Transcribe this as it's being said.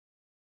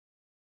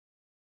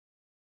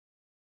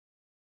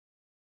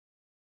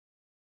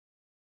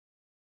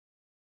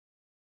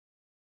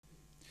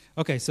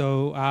Okay,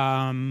 so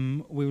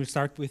we will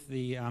start with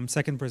the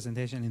second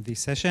presentation in this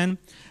session,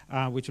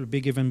 which will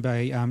be given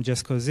by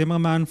Jessica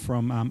Zimmerman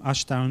from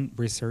Ashtown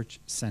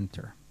Research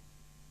Center.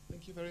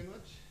 Thank you very much.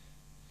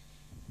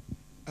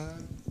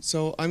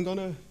 So I'm going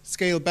to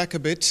scale back a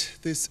bit.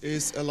 This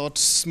is a lot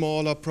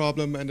smaller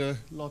problem and a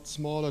lot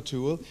smaller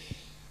tool.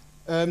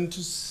 To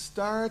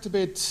start a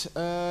bit,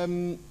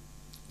 to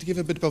give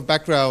a bit of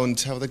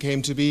background how they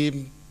came to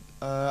be,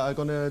 I'm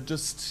going to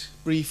just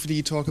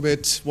briefly talk a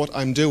bit what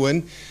I'm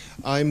doing.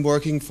 I'm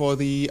working for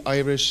the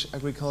Irish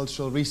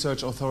Agricultural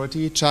Research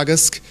Authority,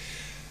 Teagasc,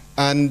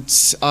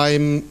 and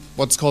I'm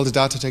what's called a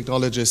data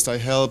technologist.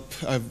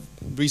 I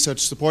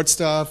research support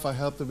staff, I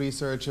help the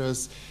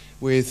researchers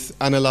with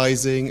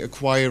analyzing,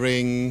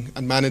 acquiring,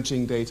 and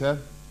managing data.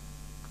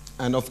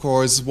 And of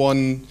course,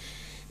 one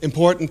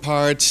important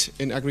part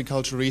in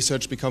agricultural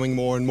research becoming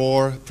more and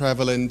more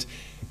prevalent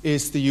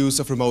is the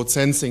use of remote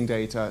sensing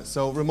data.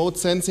 So remote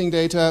sensing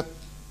data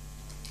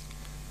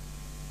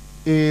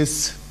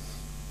is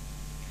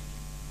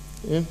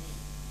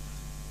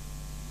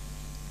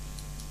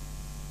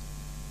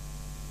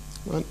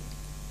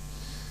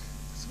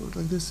sort of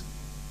like this.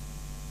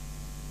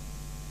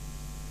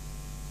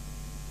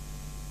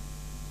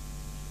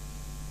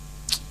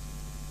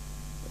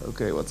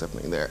 Okay, what's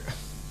happening there?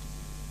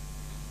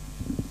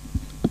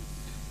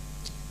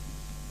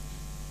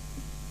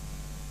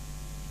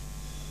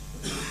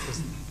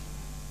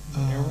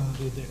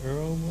 Do the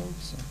arrow work?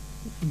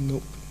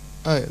 Nope.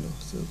 I know.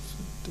 There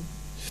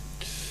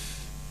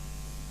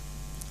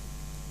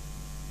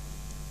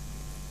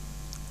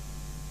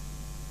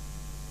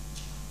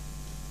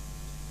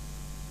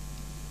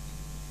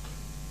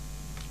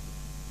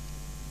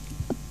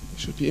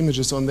should be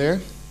images on there.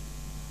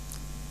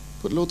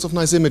 Put loads of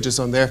nice images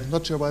on there.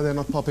 Not sure why they're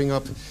not popping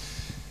up.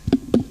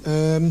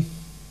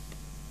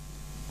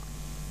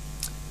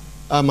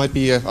 Might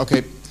be,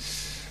 okay.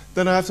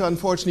 Then I have to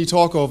unfortunately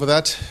talk over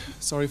that.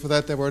 Sorry for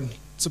that. There were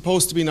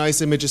supposed to be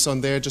nice images on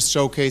there, just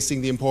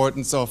showcasing the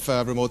importance of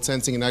remote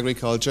sensing in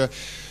agriculture.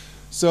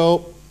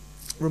 So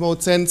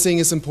remote sensing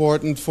is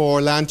important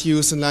for land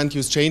use and land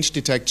use change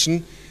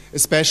detection,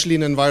 especially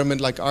in an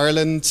environment like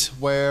Ireland,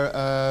 where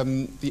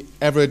the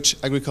average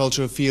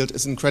agricultural field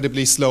is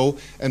incredibly slow,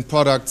 and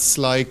products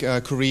like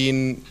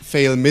Korean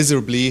fail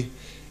miserably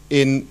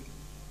in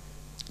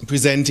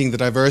presenting the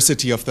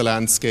diversity of the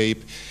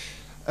landscape.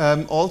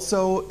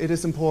 Also, it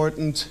is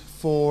important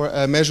for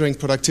measuring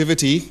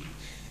productivity.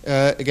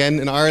 Again,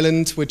 in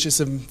Ireland, which is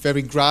a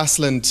very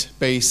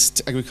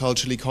grassland-based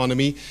agricultural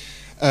economy,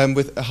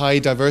 with a high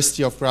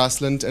diversity of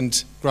grassland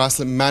and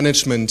grassland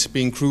management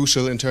being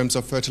crucial in terms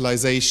of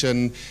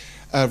fertilization,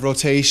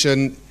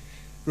 rotation.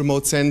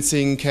 Remote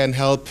sensing can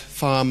help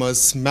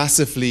farmers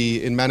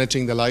massively in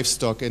managing their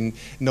livestock and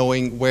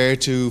knowing where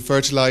to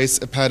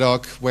fertilize a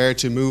paddock, where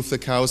to move the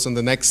cows on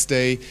the next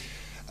day,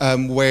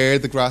 where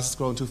the grass is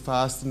growing too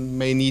fast and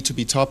may need to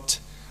be topped.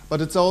 But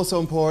it's also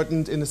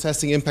important in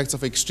assessing impacts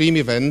of extreme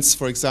events.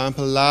 For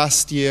example,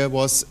 last year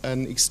was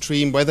an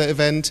extreme weather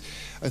event,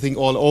 I think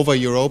all over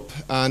Europe,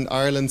 and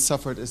Ireland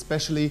suffered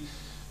especially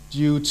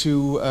due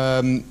to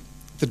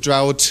the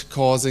drought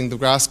causing the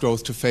grass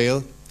growth to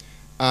fail,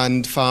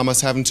 and farmers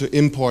having to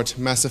import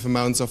massive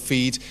amounts of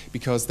feed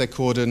because they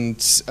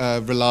couldn't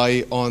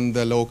rely on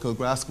the local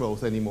grass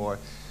growth anymore.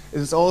 It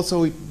is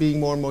also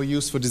being more and more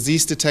used for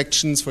disease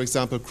detections. For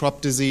example,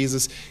 crop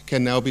diseases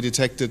can now be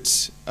detected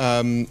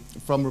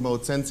from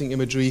remote sensing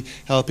imagery,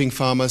 helping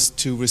farmers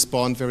to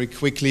respond very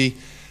quickly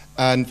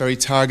and very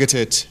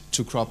targeted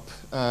to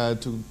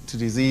to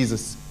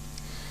diseases.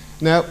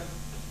 Now,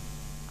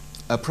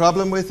 a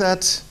problem with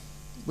that,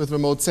 with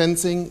remote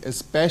sensing,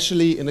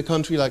 especially in a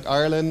country like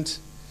Ireland,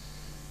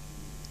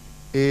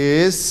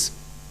 is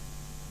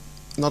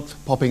not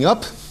popping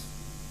up.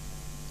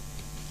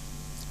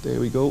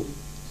 There we go.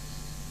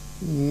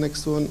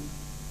 Next one,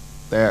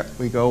 there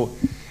we go,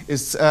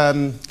 is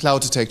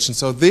cloud detection.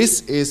 So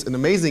this is an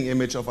amazing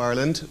image of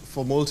Ireland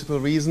for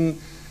multiple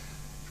reasons.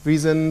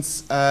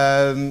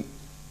 For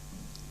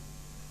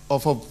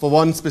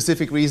one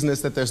specific reason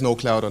is that there's no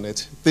cloud on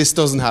it. This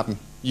doesn't happen,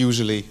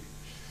 usually.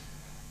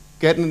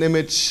 Getting an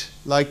image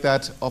like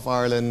that of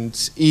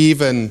Ireland,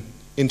 even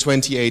in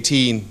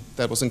 2018,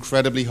 that was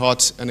incredibly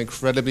hot and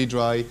incredibly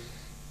dry,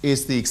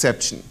 is the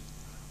exception.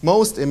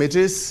 Most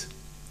images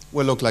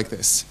will look like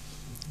this.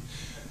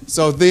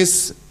 So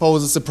this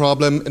poses a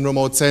problem in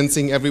remote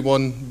sensing.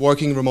 Everyone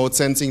working in remote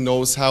sensing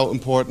knows how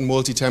important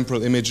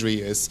multi-temporal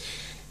imagery is.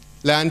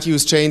 Land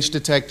use change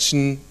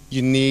detection,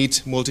 you need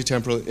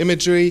multi-temporal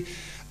imagery,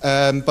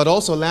 but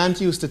also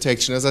land use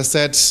detection. As I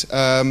said,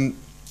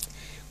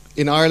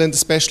 in Ireland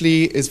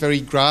especially, is very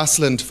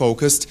grassland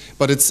focused,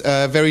 but it's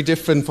very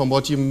different from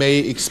what you may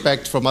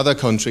expect from other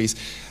countries.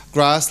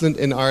 Grassland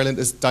in Ireland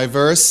is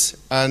diverse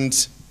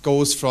and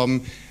goes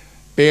from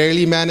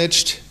barely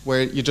managed,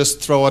 where you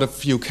just throw out a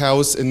few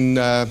cows in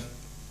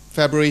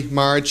February,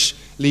 March,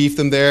 leave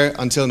them there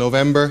until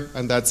November,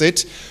 and that's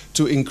it,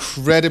 to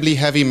incredibly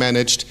heavy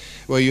managed,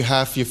 where you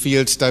have your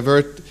field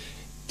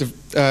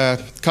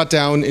cut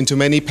down into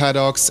many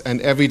paddocks,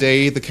 and every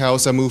day the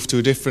cows are moved to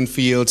a different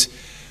field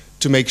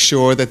to make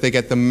sure that they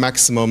get the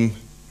maximum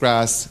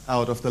grass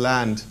out of the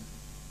land.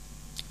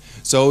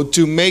 So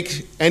to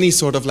make any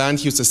sort of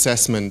land use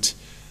assessment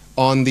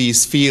on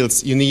these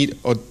fields, you need,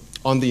 or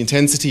on the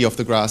intensity of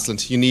the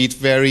grassland, you need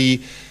a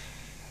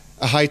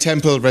high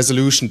temporal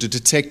resolution to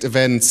detect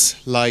events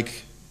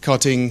like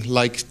cutting,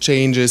 like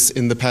changes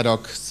in the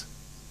paddocks.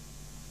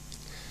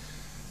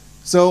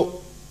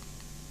 So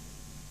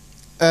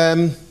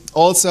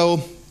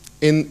also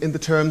in the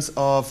terms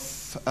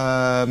of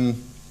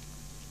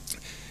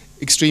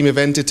extreme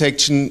event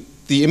detection,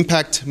 the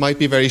impact might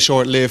be very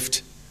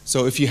short-lived.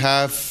 So if you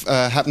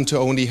happen to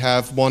only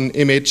have one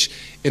image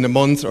in a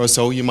month or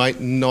so, you might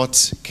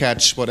not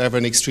catch whatever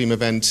an extreme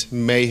event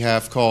may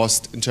have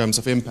caused in terms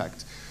of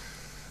impact.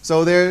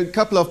 So there are a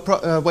couple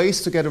of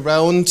ways to get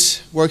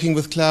around working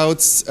with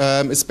clouds,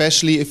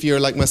 especially if you're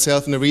like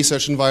myself in a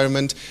research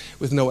environment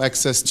with no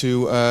access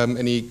to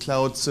any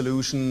cloud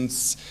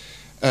solutions,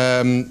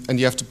 and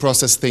you have to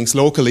process things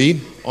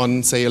locally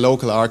on, say, a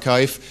local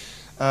archive,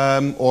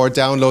 or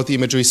download the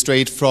imagery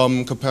straight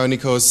from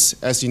Copernicus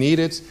as you need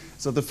it.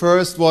 So the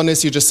first one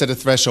is you just set a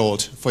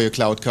threshold for your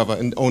cloud cover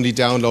and only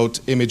download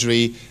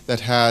imagery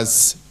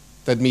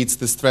that meets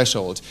this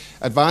threshold.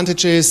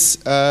 Advantage is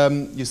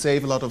you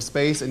save a lot of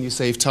space and you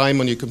save time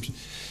on your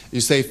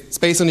you save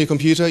space on your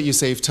computer, you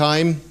save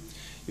time,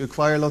 you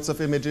acquire lots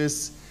of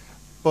images,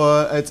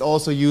 but it's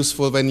also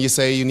useful when you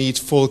say you need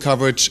full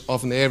coverage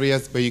of an area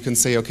where you can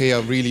say, okay,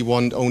 I really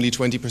want only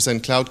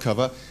 20% cloud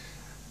cover.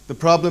 The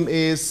problem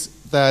is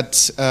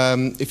that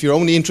if you're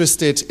only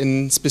interested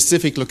in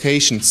specific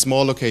locations,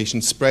 small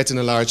locations spread in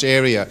a large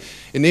area,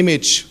 an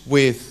image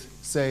with,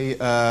 say,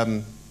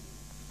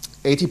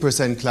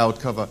 80% cloud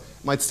cover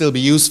might still be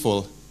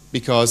useful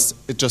because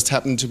it just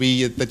happened to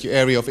be that your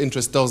area of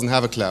interest doesn't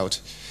have a cloud.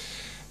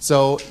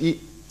 So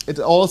it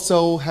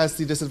also has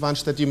the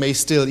disadvantage that you may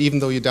still, even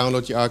though you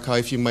download your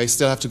archive, you may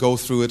still have to go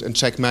through it and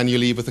check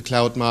manually with the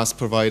cloud mask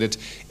provided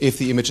if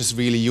the image is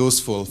really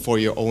useful for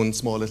your own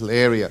small little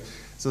area.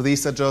 So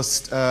these are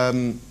just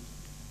the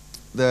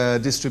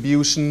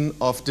distribution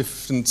of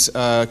different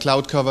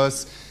cloud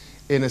covers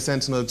in a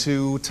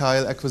Sentinel-2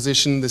 tile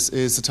acquisition. This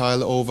is a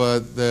tile over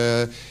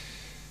the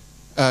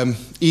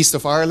east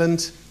of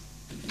Ireland.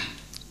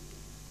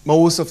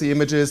 Most of the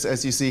images,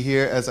 as you see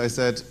here, as I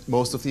said,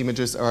 most of the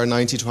images are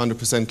 90 to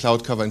 100%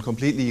 cloud cover and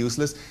completely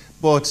useless.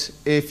 But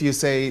if you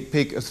say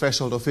pick a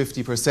threshold of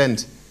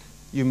 50%,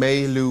 you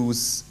may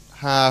lose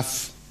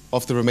half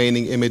of the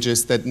remaining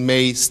images that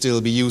may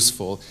still be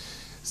useful.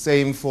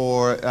 Same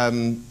for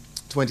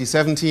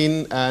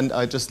 2017, and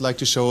I'd just like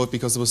to show it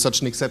because it was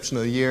such an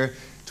exceptional year.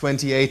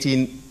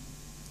 2018,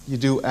 you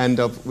do end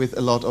up with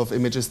a lot of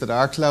images that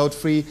are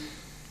cloud-free.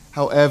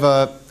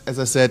 However, as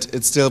I said,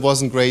 it still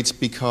wasn't great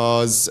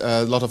because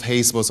a lot of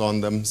haze was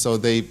on them. So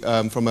they,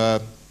 from a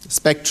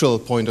spectral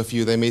point of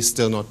view, they may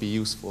still not be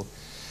useful.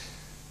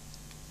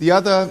 The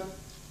other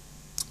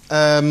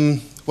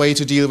way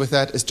to deal with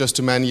that is just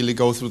to manually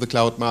go through the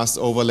cloud masks,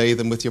 overlay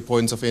them with your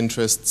points of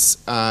interests,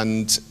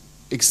 and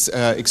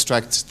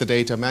extract the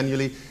data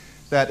manually.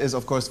 That is,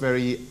 of course,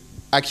 very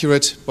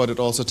accurate, but it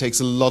also takes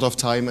a lot of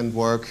time and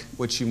work,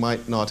 which you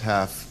might not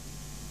have.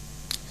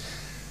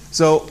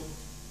 So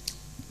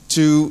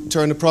to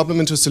turn a problem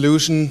into a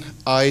solution,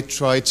 I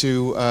try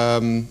to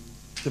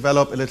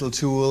develop a little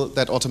tool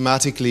that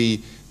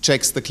automatically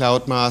checks the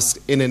cloud mask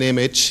in an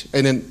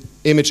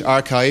image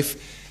archive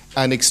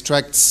and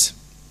extracts,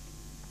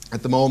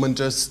 at the moment,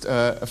 just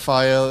a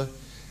file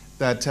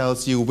that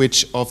tells you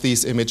which of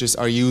these images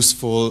are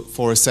useful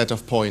for a set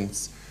of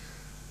points.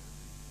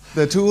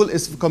 The tool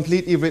is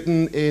completely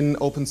written in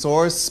open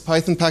source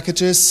Python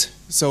packages,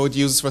 so it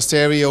uses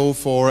Rasterio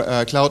for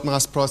cloud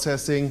mask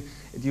processing.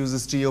 It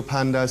uses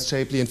GeoPandas,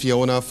 Shapely, and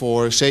Fiona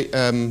for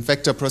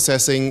vector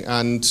processing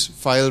and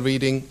file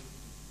reading.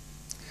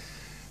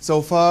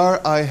 So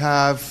far, I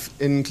have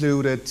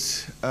included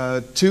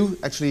two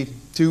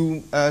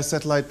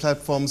satellite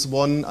platforms.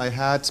 One I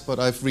had, but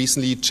I've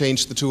recently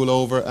changed the tool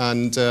over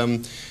and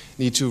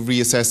need to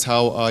reassess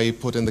how I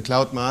put in the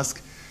cloud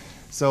mask.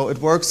 So it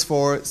works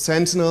for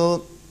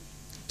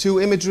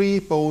Sentinel-2 imagery,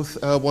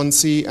 both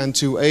 1C and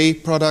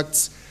 2A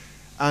products,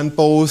 and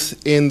both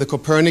in the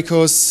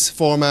Copernicus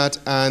format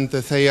and the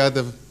Theia,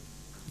 the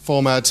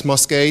format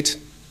Muscade.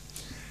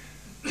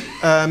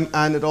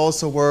 And it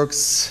also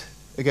works,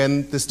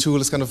 again, this tool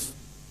is kind of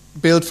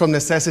built from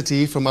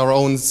necessity from our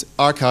own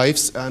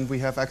archives, and we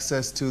have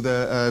access to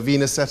the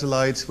Venus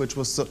satellite, which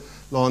was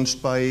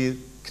launched by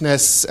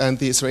CNES and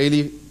the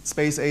Israeli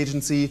Space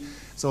Agency,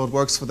 so it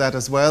works for that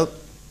as well.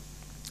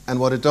 And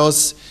what it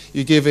does,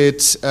 you give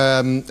it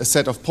a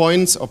set of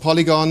points or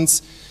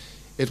polygons.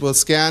 It will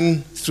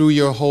scan through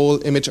your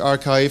whole image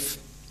archive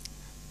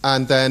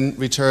and then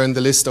return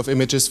the list of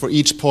images for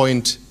each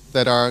point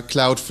that are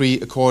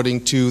cloud-free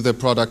according to the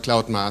product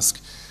cloud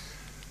mask.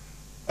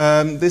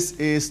 This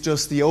is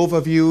just the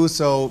overview,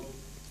 so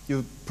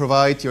you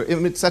provide your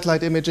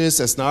satellite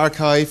images as an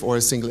archive or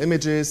as single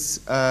images,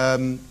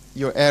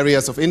 your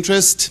areas of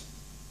interest,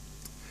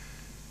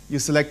 You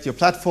select your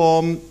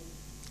platform.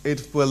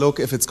 It will look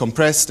if it's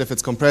compressed. If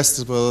it's compressed,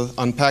 it will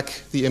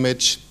unpack the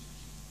image.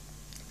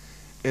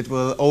 It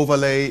will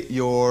overlay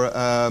your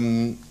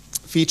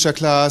feature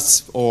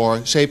class or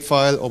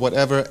shapefile or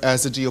whatever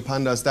as a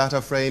GeoPandas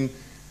data frame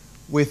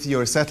with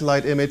your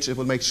satellite image. It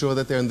will make sure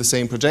that they're in the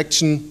same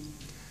projection.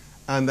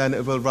 And then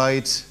it will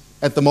write,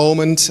 at the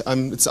moment,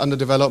 it's under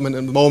development.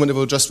 At the moment, it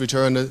will just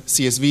return a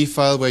CSV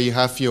file where you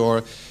have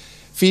your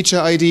feature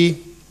ID.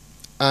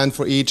 And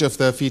for each of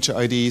the feature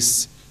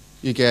IDs,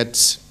 you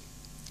get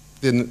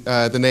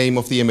the name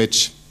of the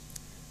image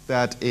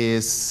that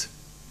is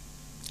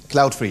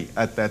cloud-free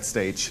at that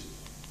stage.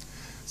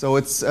 So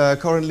it's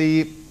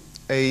currently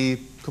a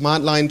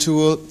command line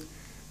tool.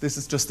 This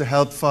is just a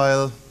help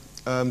file.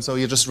 So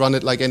you just run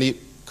it like any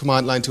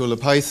command line tool in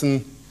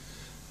Python.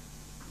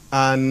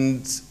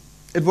 And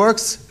it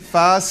works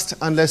fast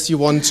unless you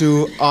want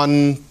to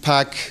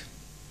unpack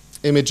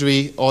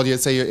imagery, or you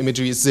say your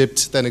imagery is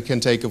zipped, then it can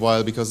take a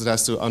while because it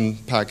has to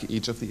unpack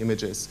each of the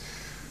images.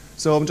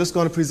 So I'm just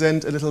going to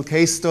present a little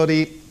case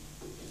study.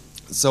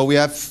 So we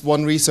have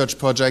one research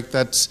project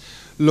that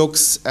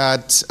looks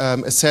at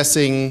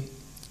assessing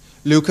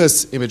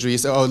LUCAS imagery,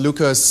 or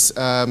LUCAS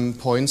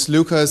points.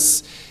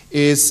 LUCAS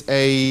is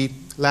a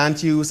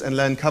land use and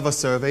land cover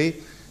survey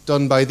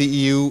done by the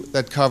EU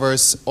that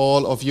covers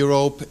all of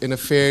Europe in a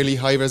fairly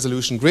high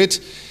resolution grid,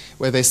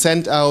 where they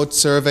sent out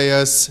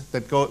surveyors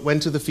that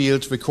went to the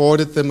field,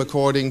 recorded them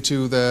according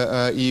to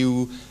the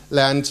EU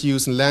land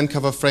use and land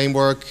cover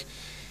framework,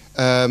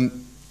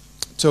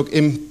 took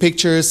in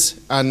pictures,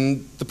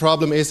 and the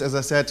problem is, as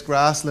I said,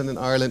 grassland in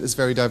Ireland is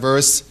very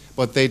diverse,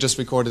 but they just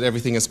recorded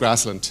everything as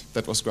grassland.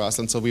 That was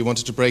grassland. So we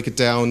wanted to break it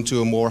down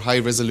to a more high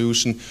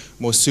resolution,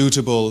 more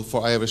suitable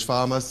for Irish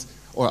farmers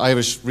or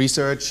Irish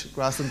research,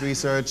 grassland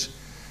research.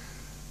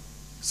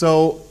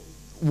 So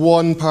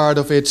one part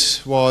of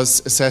it was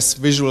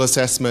visual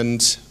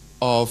assessment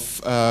of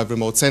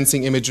remote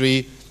sensing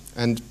imagery.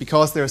 And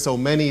because there are so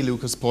many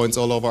LUCAS points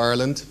all over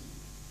Ireland,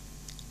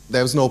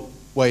 there was no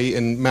way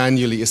in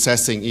manually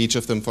assessing each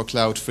of them for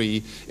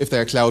cloud-free, if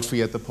they're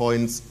cloud-free at the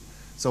points.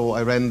 So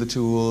I ran the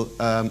tool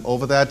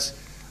over that.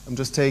 I'm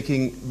just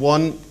taking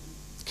one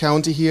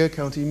county here,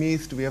 County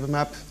Meath. Do we have a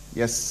map?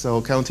 Yes,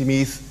 so County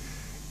Meath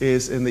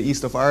is in the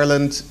east of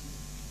Ireland.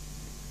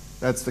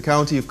 That's the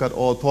county. You've got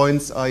all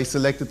points. I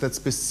selected that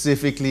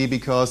specifically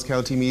because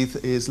County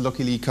Meath is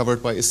luckily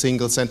covered by a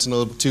single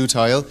Sentinel-2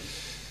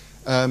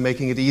 tile,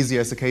 making it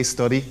easier as a case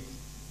study.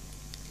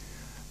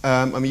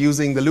 I'm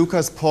using the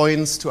LUCAS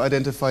points to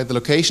identify the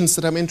locations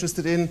that I'm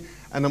interested in,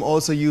 and I'm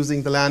also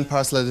using the land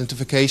parcel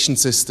identification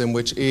system,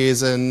 which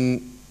is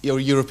an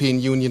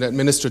European Union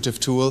administrative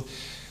tool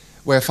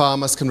where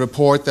farmers can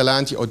report their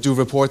land, or do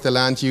report their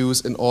land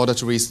use in order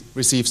to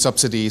receive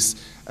subsidies.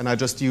 And I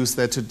just use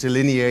that to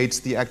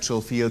delineate the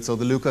actual field. So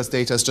the LUCAS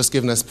data is just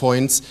given as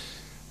points,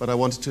 but I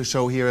wanted to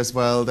show here as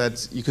well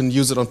that you can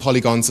use it on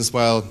polygons as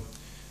well.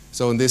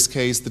 So in this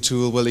case, the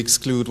tool will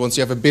exclude, once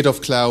you have a bit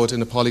of cloud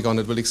in a polygon,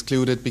 it will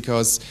exclude it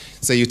because,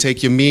 say you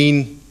take your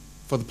mean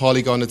for the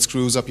polygon, it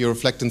screws up your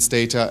reflectance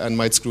data and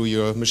might screw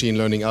your machine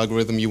learning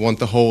algorithm. You want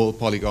the whole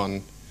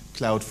polygon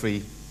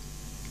cloud-free.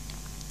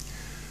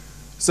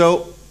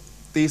 So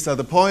these are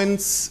the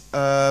points,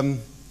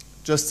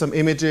 just some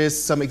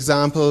images, some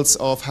examples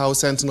of how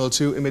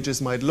Sentinel-2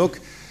 images might look,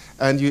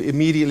 and you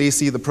immediately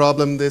see the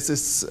problem. This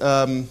is,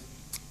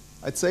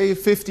 I'd say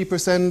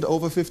 50%,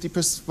 over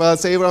 50%, well, I'd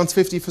say around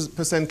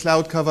 50%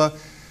 cloud cover.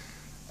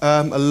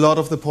 A lot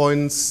of the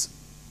points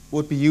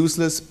would be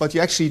useless, but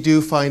you actually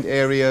do find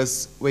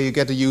areas where you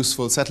get a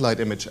useful satellite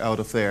image out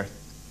of there.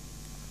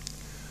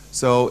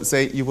 So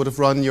say you would have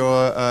run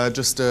your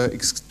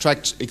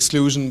extract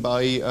exclusion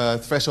by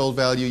threshold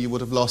value, you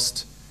would have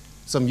lost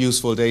some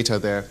useful data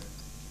there.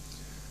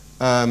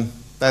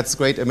 That's a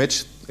great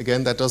image.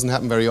 Again, that doesn't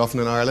happen very often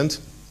in Ireland.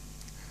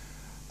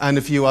 And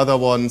a few other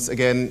ones.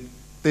 Again,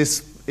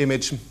 this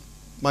image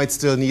might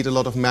still need a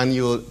lot of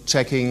manual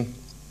checking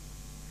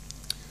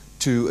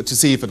to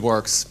see if it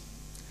works.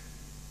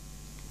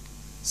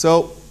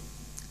 So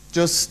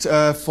just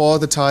for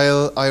the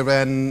tile,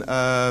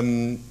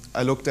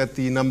 I looked at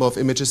the number of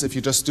images if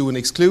you just do an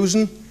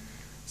exclusion.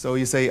 So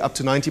you say up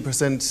to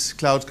 90%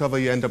 cloud cover,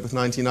 you end up with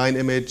 99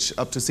 image,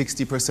 up to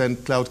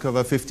 60% cloud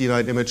cover,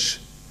 59 images,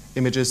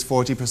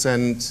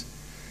 40%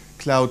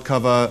 cloud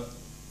cover,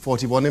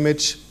 41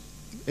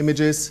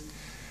 images.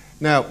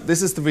 Now,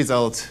 this is the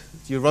result.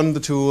 You run the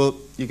tool,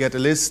 you get a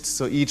list,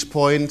 so each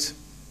point,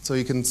 so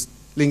you can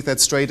link that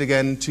straight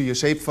again to your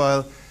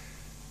shapefile,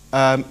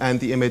 and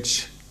the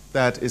image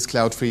that is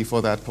cloud-free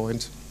for that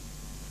point.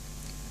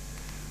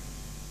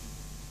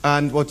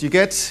 And what you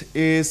get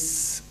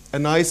is a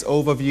nice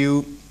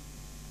overview.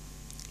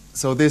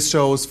 So this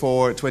shows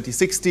for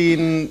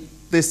 2016,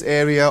 this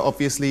area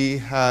obviously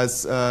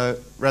has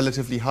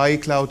relatively high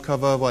cloud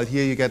cover, while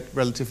here you get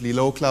relatively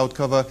low cloud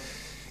cover.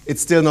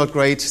 It's still not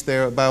great.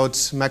 They're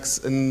about max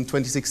in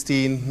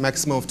 2016,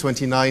 maximum of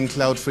 29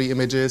 cloud-free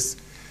images.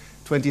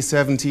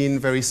 2017,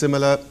 very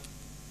similar.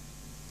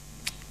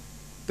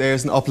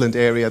 There's an upland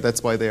area,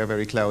 that's why they are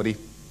very cloudy.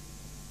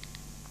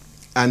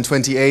 And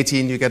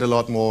 2018, you get a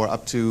lot more,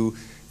 up to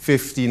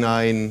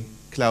 59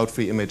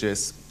 cloud-free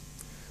images.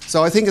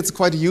 So I think it's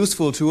quite a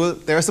useful tool.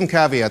 There are some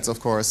caveats, of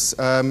course.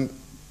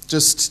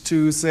 Just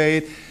to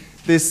say,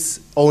 this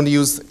only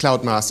used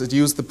cloud mask. It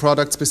used the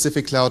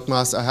product-specific cloud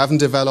mask. I haven't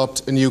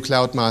developed a new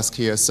cloud mask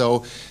here.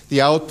 So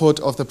the output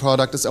of the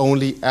product is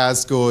only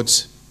as good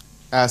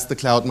as the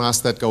cloud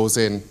mask that goes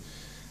in.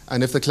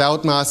 And if the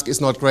cloud mask is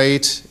not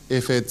great,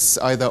 if it's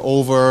either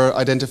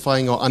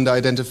over-identifying or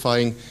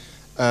under-identifying,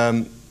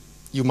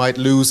 you might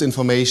lose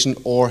information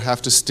or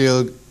have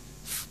to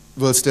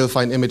will still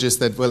find images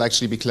that will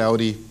actually be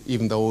cloudy,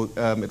 even though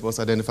it was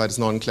identified as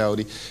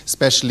non-cloudy.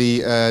 Especially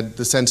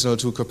the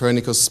Sentinel-2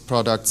 Copernicus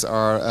products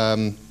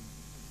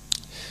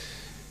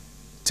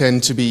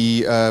tend to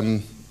be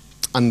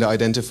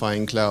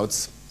under-identifying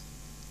clouds.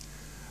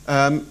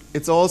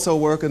 It's also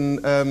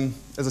working,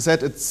 as I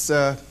said, it's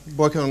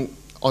working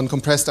on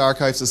compressed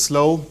archives is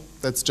slow.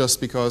 That's just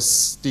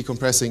because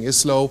decompressing is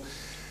slow.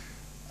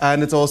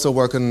 And it's also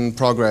work in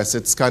progress.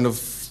 It's kind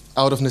of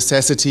out of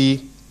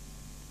necessity.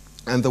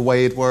 And the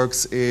way it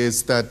works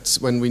is that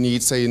when we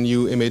need, say,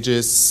 new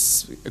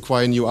images,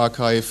 acquire a new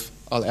archive,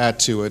 I'll add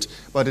to it.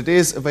 But it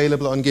is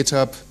available on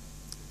GitHub.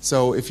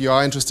 So if you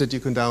are interested, you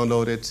can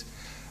download it.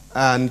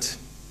 And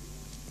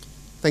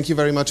thank you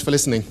very much for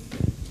listening.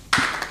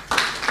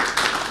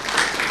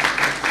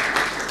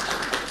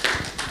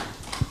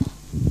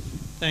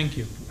 Thank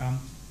you.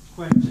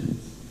 Questions?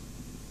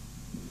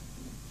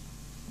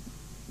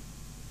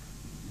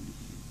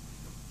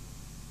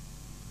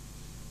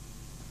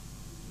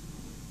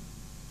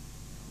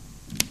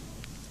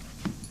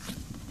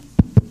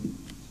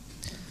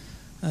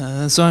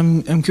 So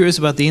I'm curious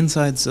about the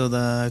insides of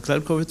the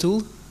cloud cover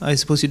tool. I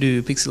suppose you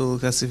do pixel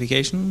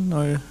classification,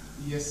 or?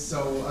 Yes.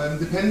 So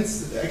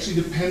depends. It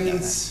actually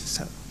depends.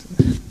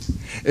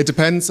 It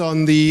depends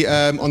on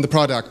the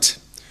product.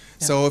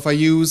 Yeah. So if I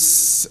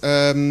use,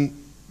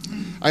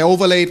 I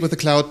overlay it with a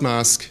cloud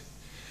mask.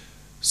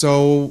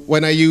 So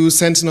when I use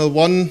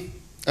Sentinel-1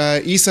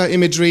 ISA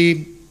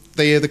imagery,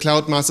 the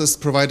cloud mask is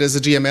provided as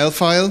a GML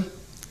file.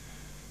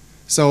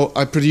 So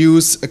I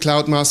produce a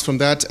cloud mask from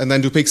that and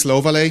then do pixel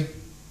overlay.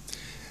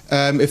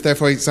 If they're,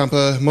 for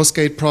example,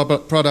 Muscat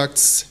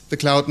products, the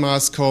cloud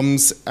mask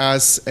comes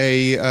as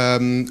a,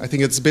 I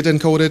think it's a bit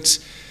encoded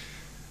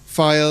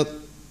file.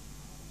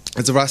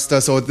 It's a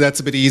raster, so that's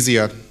a bit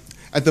easier.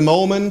 At the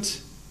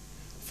moment,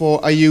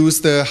 I use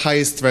the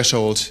highest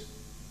threshold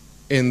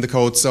in the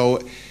code.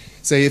 So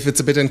say if it's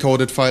a bit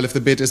encoded file, if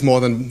the bit is more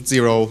than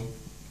 0,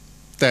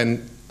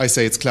 then I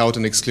say it's cloud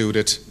and exclude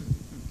it.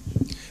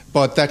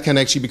 But that can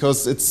actually,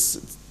 because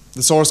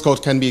the source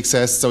code can be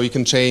accessed, so you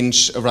can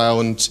change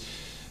around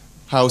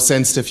how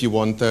sensitive you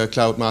want the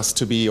cloud mask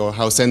to be, or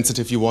how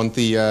sensitive you want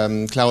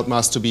the cloud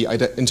mask to be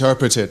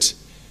interpreted.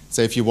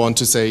 So if you want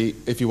to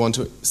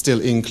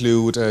still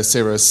include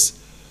cirrus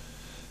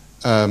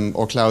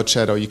or cloud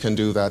shadow, you can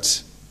do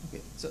that.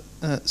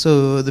 Okay.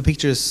 So the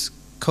pictures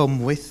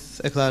come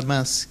with a cloud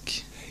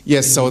mask?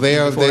 Yes, so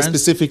they're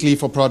specifically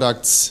for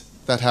products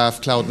that have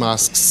cloud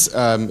masks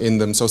in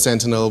them. So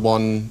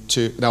Sentinel-1,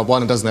 2, now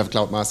 1 doesn't have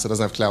cloud masks, it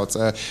doesn't have clouds.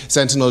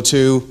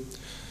 Sentinel-2,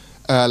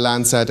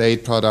 Landsat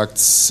 8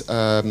 products,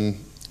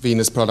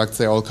 Venus products,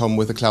 they all come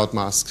with a cloud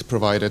mask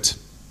provided.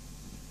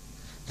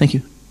 Thank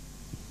you.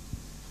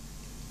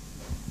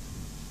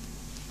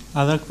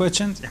 Other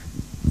questions? Yeah.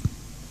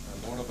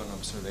 More of an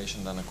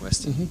observation than a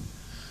question. Mm-hmm.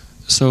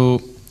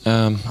 So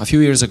a few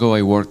years ago,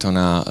 I worked on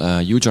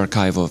a huge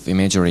archive of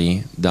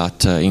imagery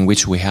that in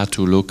which we had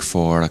to look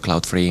for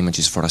cloud-free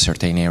images for a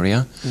certain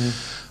area. Mm.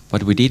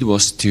 What we did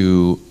was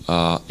to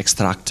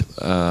extract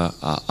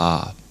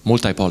a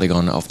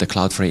multi-polygon of the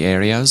cloud-free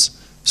areas,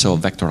 so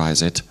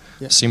vectorize it,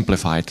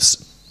 simplify it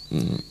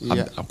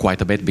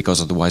quite a bit,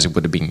 because otherwise it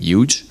would have been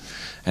huge,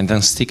 and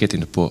then stick it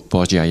into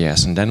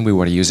PostGIS, and then we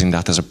were using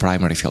that as a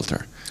primary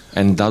filter,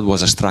 and that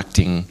was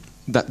extracting.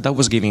 That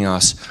was giving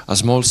us a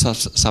small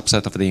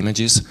subset of the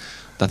images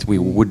that we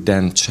would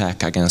then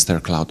check against their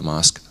cloud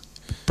mask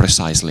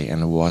precisely,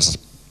 and it was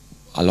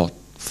a lot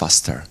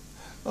faster.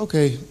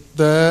 Okay,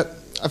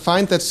 I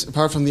find that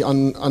apart from the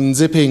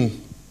unzipping,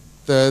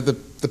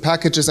 the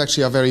packages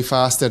actually are very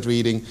fast at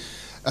reading.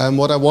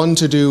 What I want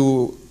to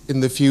do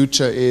in the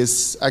future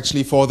is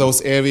actually for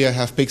those areas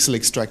have pixel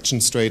extraction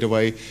straight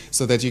away,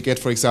 so that you get,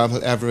 for example,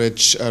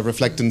 average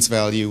reflectance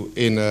value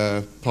in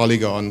a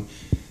polygon.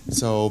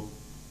 So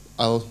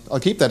I'll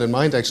keep that in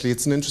mind, actually.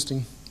 It's an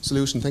interesting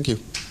solution. Thank you.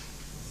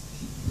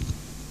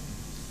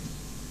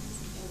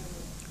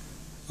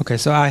 Okay,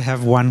 so I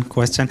have one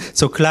question.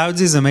 So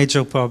clouds is a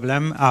major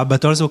problem,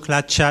 but also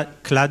cloud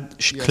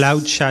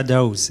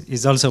shadows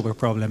is also a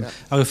problem. Yeah.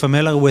 Are you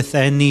familiar with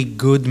any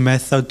good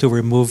method to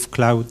remove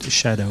cloud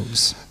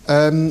shadows?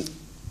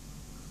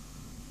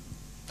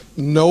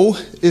 No.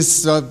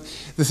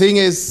 The thing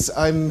is,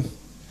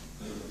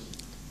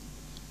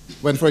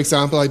 when, for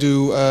example, I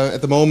do,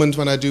 at the moment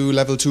when I do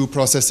level 2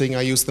 processing,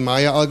 I use the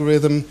Maya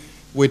algorithm,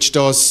 which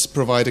does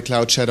provide a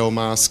cloud shadow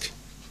mask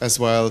as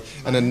well.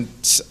 And then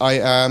I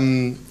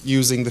am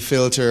using the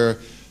filter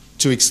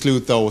to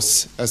exclude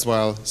those as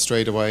well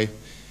straight away.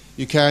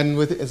 You can,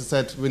 with, as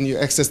I said, when you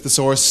access the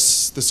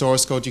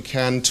source code, you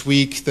can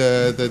tweak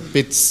the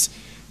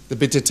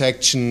bit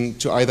detection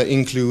to either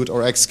include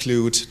or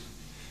exclude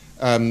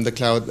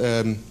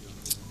the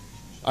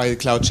either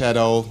cloud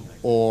shadow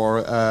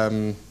or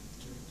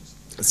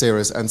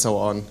cirrus and so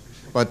on.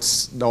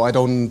 But no, I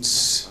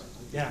don't.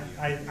 Yeah,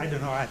 I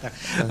don't know either.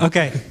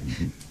 Okay.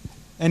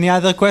 Any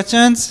other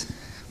questions?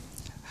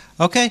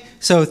 Okay,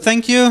 so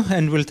thank you,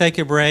 and we'll take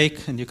a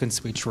break, and you can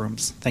switch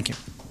rooms. Thank you.